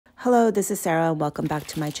Hello, this is Sarah and welcome back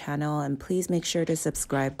to my channel, and please make sure to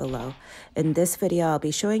subscribe below. In this video, I'll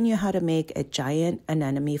be showing you how to make a giant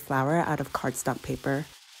anemone flower out of cardstock paper.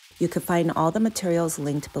 You can find all the materials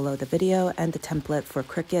linked below the video and the template for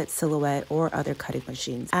Cricut, Silhouette, or other cutting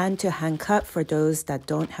machines, and to hand cut for those that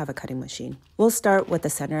don't have a cutting machine. We'll start with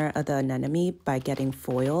the center of the anemone by getting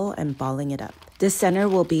foil and balling it up. This center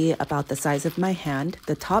will be about the size of my hand.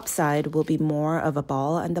 The top side will be more of a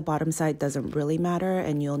ball and the bottom side doesn't really matter,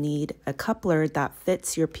 and you'll need a coupler that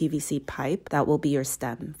fits your PVC pipe that will be your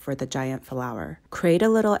stem for the giant flower. Create a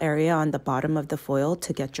little area on the bottom of the foil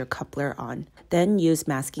to get your coupler on. Then use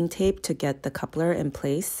masking tape to get the coupler in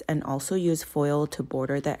place, and also use foil to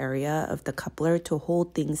border the area of the coupler to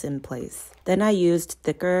hold things in place. Then I used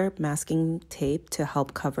thicker masking tape to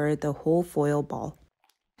help cover the whole foil ball.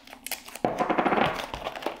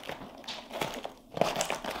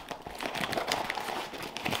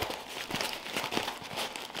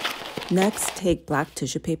 Next, take black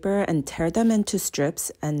tissue paper and tear them into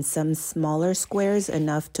strips and some smaller squares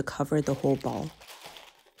enough to cover the whole ball.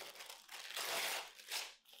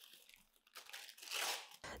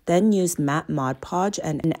 Then use matte Mod Podge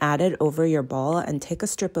and add it over your ball, and take a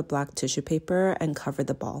strip of black tissue paper and cover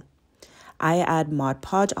the ball. I add Mod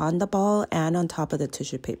Podge on the ball and on top of the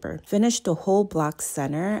tissue paper. Finish the whole black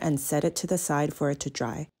center and set it to the side for it to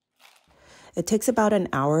dry. It takes about an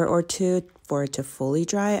hour or two for it to fully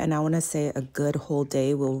dry, and I want to say a good whole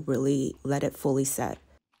day will really let it fully set.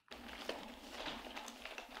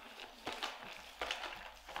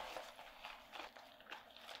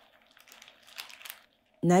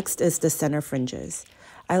 Next is the center fringes.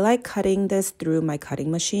 I like cutting this through my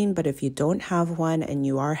cutting machine, but if you don't have one and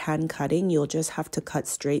you are hand cutting, you'll just have to cut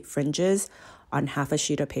straight fringes on half a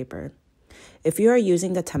sheet of paper. If you are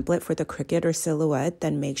using the template for the Cricut or Silhouette,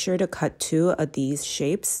 then make sure to cut 2 of these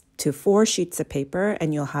shapes to 4 sheets of paper,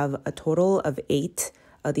 and you'll have a total of 8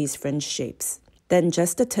 of these fringe shapes. Then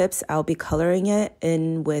just the tips, I'll be coloring it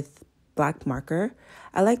in with black marker.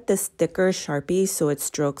 I like this thicker Sharpie so it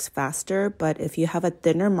strokes faster, but if you have a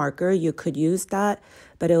thinner marker, you could use that,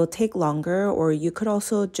 but it will take longer, or you could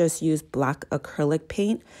also just use black acrylic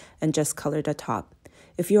paint and just color the top.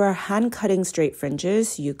 If you are hand cutting straight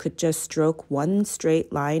fringes, you could just stroke one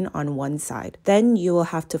straight line on one side. Then you will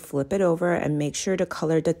have to flip it over and make sure to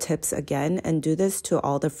color the tips again, and do this to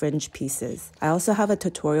all the fringe pieces. I also have a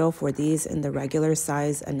tutorial for these in the regular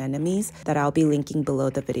size anemones that I'll be linking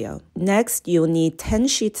below the video. Next, you'll need 10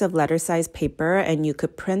 sheets of letter size paper, and you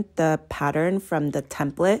could print the pattern from the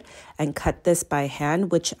template and cut this by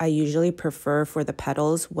hand, which I usually prefer for the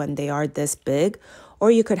petals when they are this big, or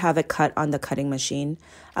you could have it cut on the cutting machine.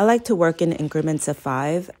 I like to work in increments of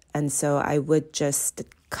 5, and so I would just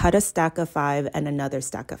cut a stack of 5 and another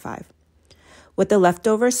stack of 5. With the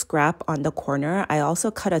leftover scrap on the corner, I also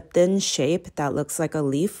cut a thin shape that looks like a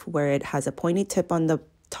leaf where it has a pointy tip on the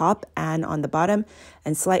top and on the bottom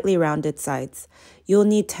and slightly rounded sides. You'll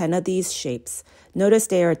need 10 of these shapes. Notice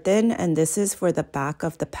they are thin, and this is for the back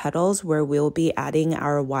of the petals where we'll be adding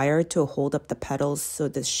our wire to hold up the petals, so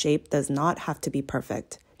the shape does not have to be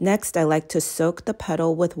perfect. Next, I like to soak the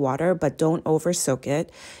petal with water, but don't over soak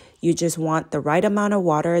it. You just want the right amount of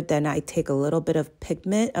water. Then I take a little bit of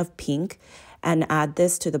pigment of pink and add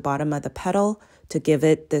this to the bottom of the petal to give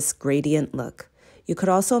it this gradient look. You could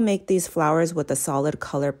also make these flowers with a solid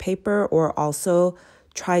color paper, or also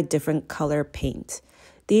try different color paint.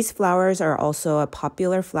 These flowers are also a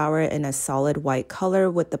popular flower in a solid white color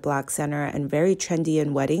with the black center, and very trendy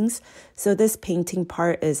in weddings, so this painting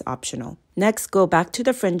part is optional. Next, go back to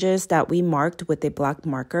the fringes that we marked with a black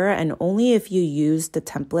marker, and only if you use the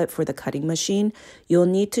template for the cutting machine, you'll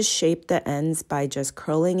need to shape the ends by just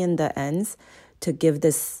curling in the ends to give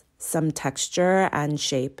this some texture and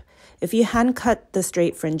shape. If you hand cut the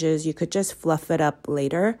straight fringes, you could just fluff it up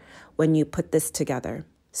later when you put this together.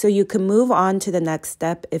 So you can move on to the next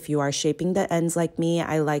step. If you are shaping the ends like me,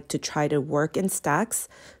 I like to try to work in stacks,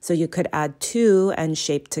 so you could add 2 and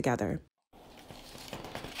shape together.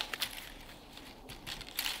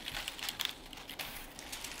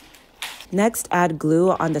 Next, add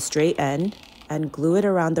glue on the straight end and glue it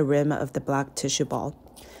around the rim of the black tissue ball.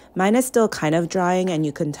 Mine is still kind of drying, and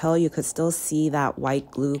you can tell you could still see that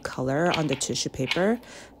white glue color on the tissue paper.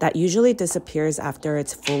 That usually disappears after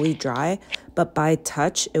it's fully dry, but by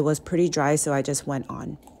touch, it was pretty dry, so I just went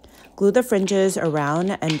on. Glue the fringes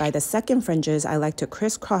around, and by the second fringes, I like to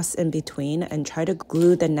crisscross in between and try to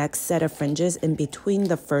glue the next set of fringes in between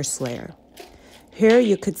the first layer. Here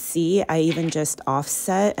you could see I even just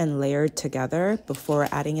offset and layered together before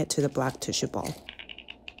adding it to the black tissue ball.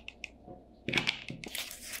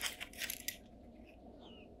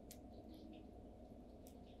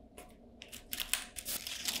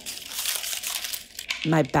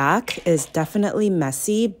 My back is definitely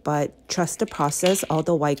messy, but trust the process. All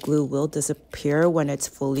the white glue will disappear when it's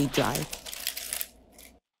fully dry.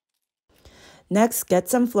 Next, get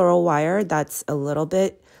some floral wire that's a little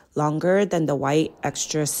bit longer than the white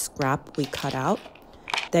extra scrap we cut out.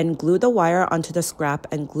 Then glue the wire onto the scrap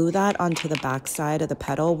and glue that onto the back side of the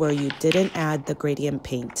petal where you didn't add the gradient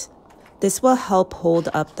paint. This will help hold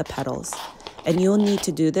up the petals. And you'll need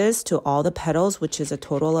to do this to all the petals, which is a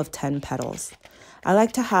total of 10 petals. I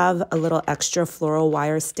like to have a little extra floral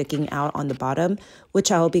wire sticking out on the bottom,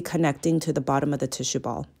 which I will be connecting to the bottom of the tissue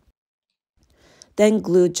ball. Then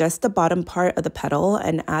glue just the bottom part of the petal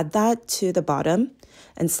and add that to the bottom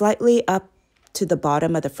and slightly up to the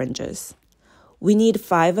bottom of the fringes. We need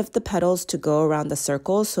 5 of the petals to go around the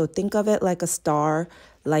circle, so think of it like a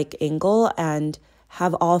star-like angle and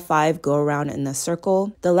have all 5 go around in a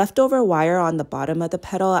circle. The leftover wire on the bottom of the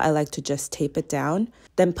petal, I like to just tape it down.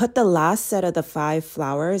 Then put the last set of the 5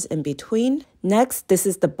 flowers in between. Next, this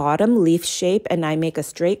is the bottom leaf shape, and I make a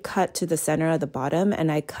straight cut to the center of the bottom,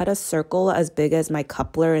 and I cut a circle as big as my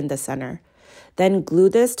coupler in the center. Then glue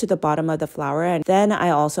this to the bottom of the flower, and then I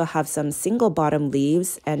also have some single bottom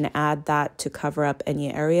leaves and add that to cover up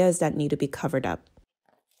any areas that need to be covered up.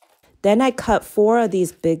 Then I cut 4 of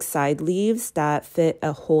these big side leaves that fit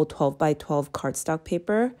a whole 12 by 12 cardstock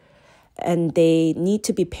paper, and they need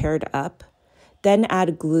to be paired up. Then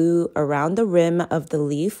add glue around the rim of the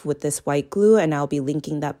leaf with this white glue, and I'll be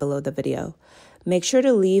linking that below the video. Make sure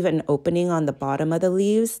to leave an opening on the bottom of the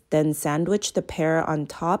leaves, then sandwich the pair on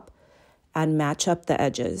top and match up the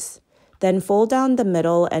edges. Then fold down the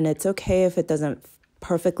middle, and it's okay if it doesn't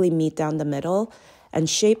perfectly meet down the middle, and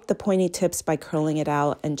shape the pointy tips by curling it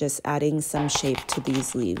out and just adding some shape to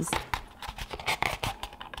these leaves.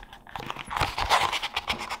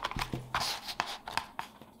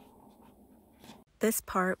 This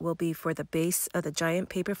part will be for the base of the giant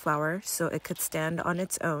paper flower so it could stand on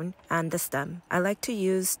its own, and the stem. I like to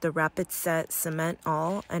use the Rapid Set Cement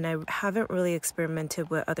All, and I haven't really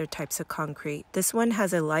experimented with other types of concrete. This one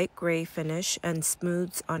has a light gray finish and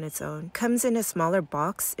smooths on its own. Comes in a smaller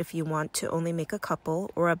box if you want to only make a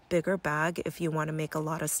couple, or a bigger bag if you want to make a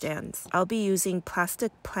lot of stands. I'll be using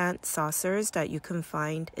plastic plant saucers that you can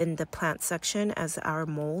find in the plant section as our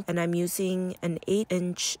mold, and I'm using an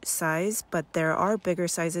 8-inch size, but there are bigger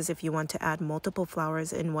sizes if you want to add multiple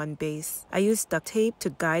flowers in one base. I use duct tape to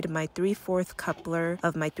guide my 3/4 coupler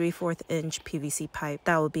of my 3/4 inch PVC pipe.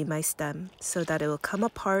 That will be my stem, so that it will come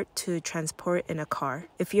apart to transport in a car.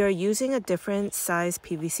 If you're using a different size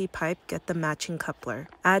PVC pipe, get the matching coupler.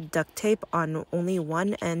 Add duct tape on only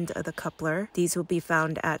one end of the coupler. These will be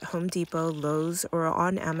found at Home Depot, Lowe's, or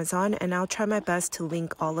on Amazon, and I'll try my best to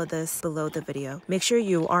link all of this below the video. Make sure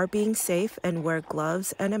you are being safe and wear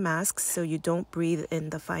gloves and a mask so you don't breathe in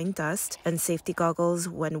the fine dust, and safety goggles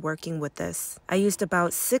when working with this. I used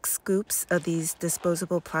about 6 scoops of these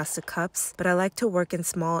disposable plastic cups, but I like to work in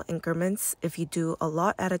small increments. If you do a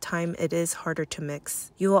lot at a time, it is harder to mix.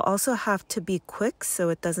 You will also have to be quick so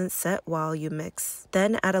it doesn't set while you mix.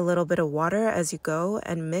 Then add a little bit of water as you go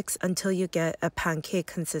and mix until you get a pancake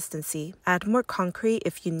consistency. Add more concrete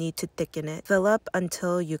if you need to thicken it. Fill up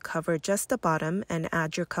until you cover just the bottom and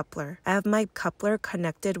add your coupler. I have my coupler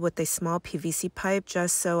connected with a small PVC pipe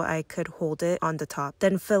just so I could hold it on the top.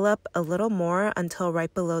 Then fill up a little more until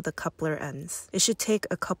right below the coupler ends. It should take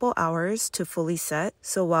a couple hours to fully set,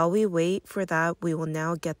 so while we wait for that, we will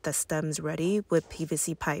now get the stems ready with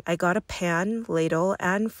PVC pipe. I got a pan, ladle,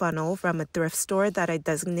 and funnel from a thrift store that I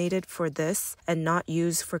designated for this and not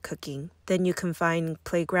use for cooking. Then you can find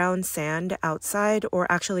playground sand outside or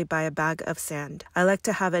actually buy a bag of sand. I like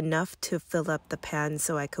to have enough to fill up the pan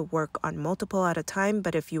so I could work on multiple at a time,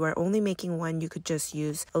 but if you are only making one, you could just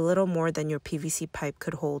use a little more than your PVC pipe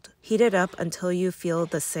could hold. Heat it up until you feel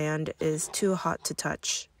the sand is too hot to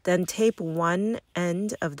touch. Then tape one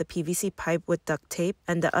end of the PVC pipe with duct tape,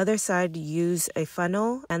 and the other side use a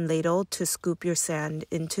funnel and ladle to scoop your sand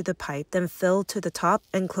into the pipe. Then fill to the top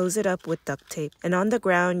and close it up with duct tape. And on the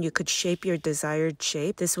ground, you could shape your desired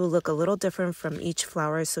shape. This will look a little different from each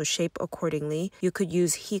flower, so shape accordingly. You could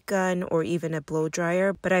use heat gun or even a blow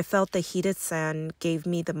dryer, but I felt the heated sand gave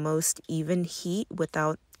me the most even heat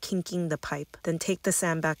without kinking the pipe. Then take the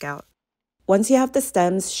sand back out. Once you have the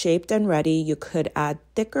stems shaped and ready, you could add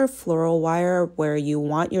thicker floral wire where you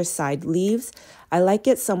want your side leaves. I like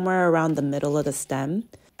it somewhere around the middle of the stem,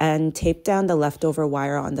 and tape down the leftover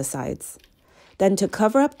wire on the sides. Then to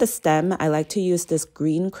cover up the stem, I like to use this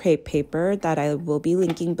green crepe paper that I will be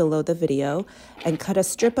linking below the video and cut a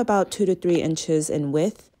strip about 2 to 3 inches in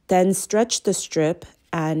width. Then stretch the strip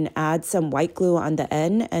and add some white glue on the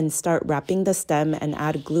end and start wrapping the stem and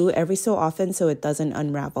add glue every so often so it doesn't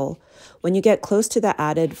unravel. When you get close to the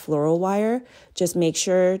added floral wire, just make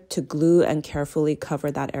sure to glue and carefully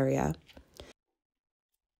cover that area.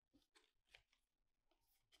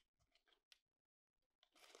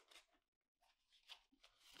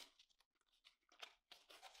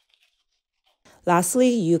 Lastly,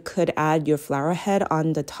 you could add your flower head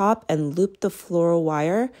on the top and loop the floral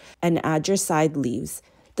wire and add your side leaves.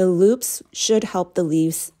 The loops should help the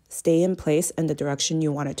leaves stay in place in the direction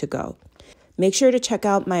you want it to go. Make sure to check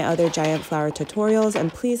out my other giant flower tutorials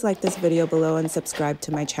and please like this video below and subscribe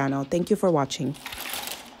to my channel. Thank you for watching.